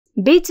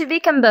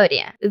B2B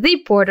Cambodia,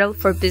 the portal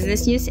for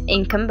business use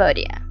in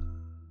Cambodia.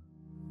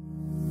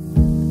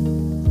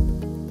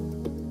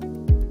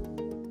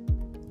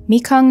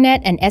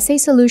 MekongNet and SA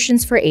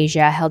Solutions for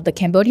Asia held the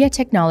Cambodia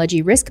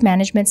Technology Risk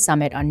Management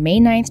Summit on May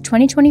 9,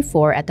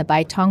 2024 at the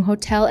Bai Thong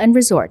Hotel and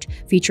Resort,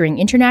 featuring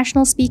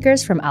international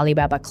speakers from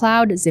Alibaba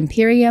Cloud,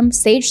 Zimperium,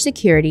 Xage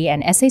Security,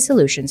 and SA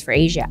Solutions for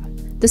Asia.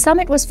 The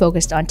summit was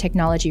focused on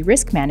technology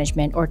risk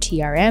management, or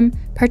TRM,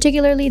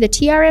 particularly the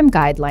TRM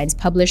guidelines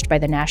published by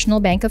the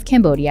National Bank of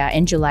Cambodia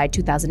in July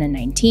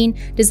 2019,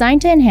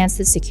 designed to enhance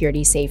the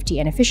security, safety,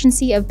 and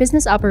efficiency of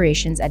business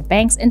operations at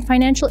banks and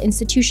financial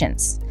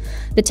institutions.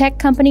 The tech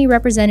company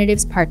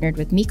representatives partnered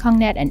with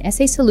MekongNet and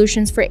SA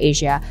Solutions for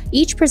Asia,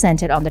 each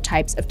presented on the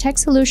types of tech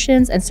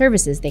solutions and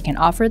services they can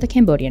offer the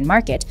Cambodian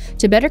market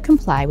to better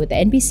comply with the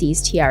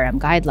NBC's TRM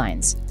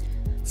guidelines.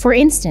 For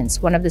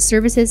instance, one of the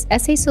services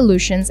SA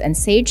Solutions and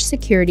Xage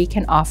Security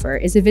can offer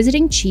is a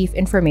visiting Chief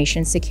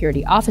Information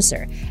Security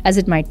Officer, as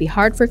it might be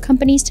hard for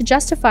companies to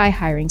justify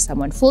hiring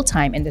someone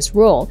full-time in this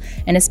role,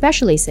 and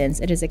especially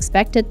since it is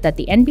expected that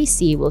the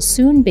NBC will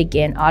soon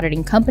begin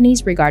auditing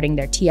companies regarding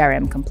their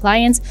TRM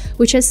compliance,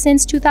 which has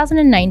since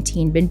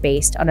 2019 been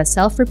based on a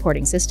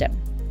self-reporting system.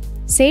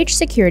 Xage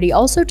Security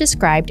also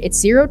described its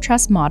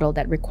zero-trust model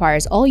that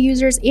requires all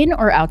users in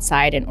or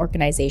outside an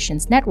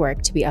organization's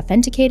network to be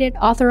authenticated,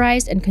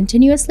 authorized, and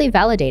continuously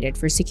validated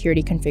for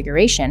security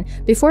configuration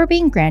before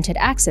being granted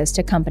access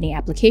to company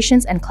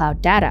applications and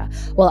cloud data,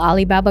 while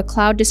Alibaba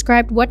Cloud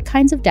described what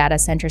kinds of data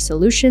center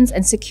solutions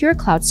and secure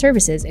cloud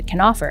services it can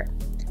offer.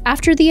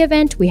 After the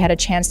event, we had a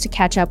chance to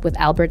catch up with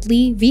Albert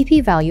Lee,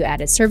 VP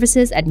Value-Added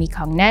Services at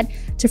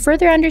MekongNet, to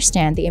further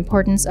understand the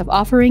importance of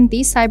offering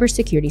these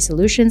cybersecurity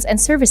solutions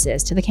and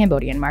services to the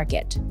Cambodian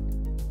market.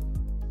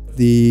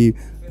 The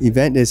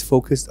event is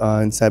focused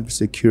on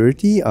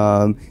cybersecurity,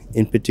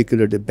 in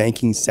particular the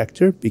banking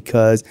sector,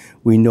 because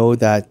we know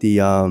that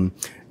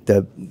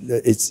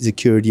its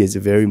security is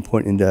very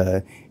important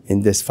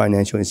in this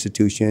financial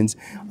institutions.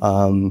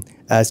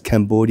 As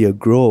Cambodia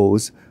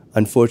grows,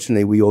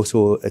 unfortunately, we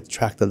also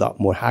attract a lot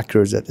more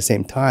hackers at the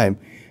same time.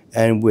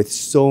 And with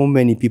so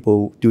many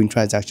people doing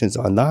transactions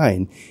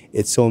online,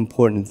 it's so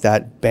important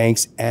that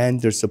banks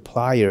and their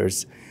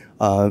suppliers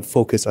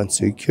focus on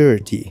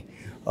security.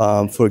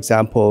 For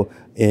example,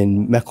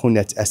 in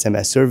MekongNet's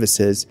SMS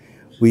services,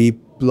 we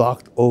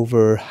blocked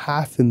over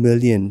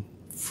 500,000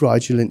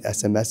 fraudulent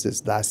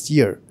SMSs last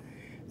year.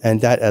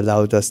 And that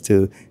allowed us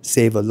to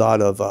save a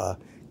lot of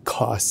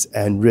costs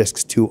and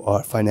risks to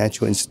our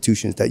financial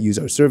institutions that use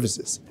our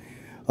services.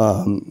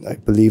 I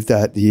believe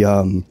that the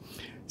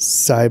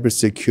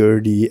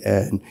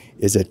cybersecurity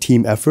is a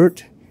team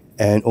effort,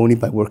 and only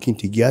by working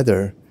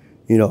together,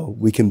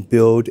 we can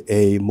build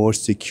a more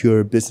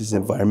secure business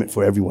environment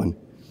for everyone.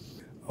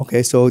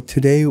 Okay, so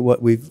today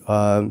what we've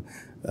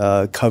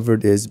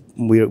covered is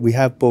we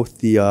have both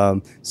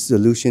the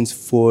solutions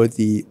for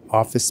the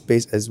office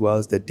space as well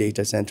as the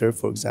data center.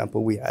 For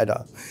example, we had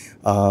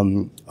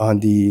on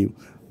the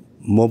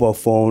mobile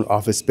phone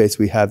office space,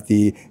 we have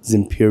the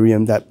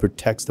Zimperium that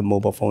protects the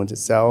mobile phones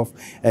itself.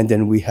 And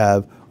then we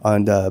have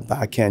on the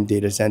backend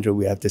data center,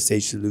 we have the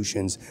Xage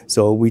Solutions.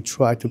 So we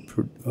try to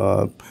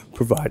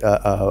provide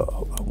a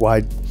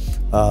wide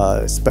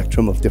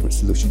spectrum of different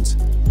solutions.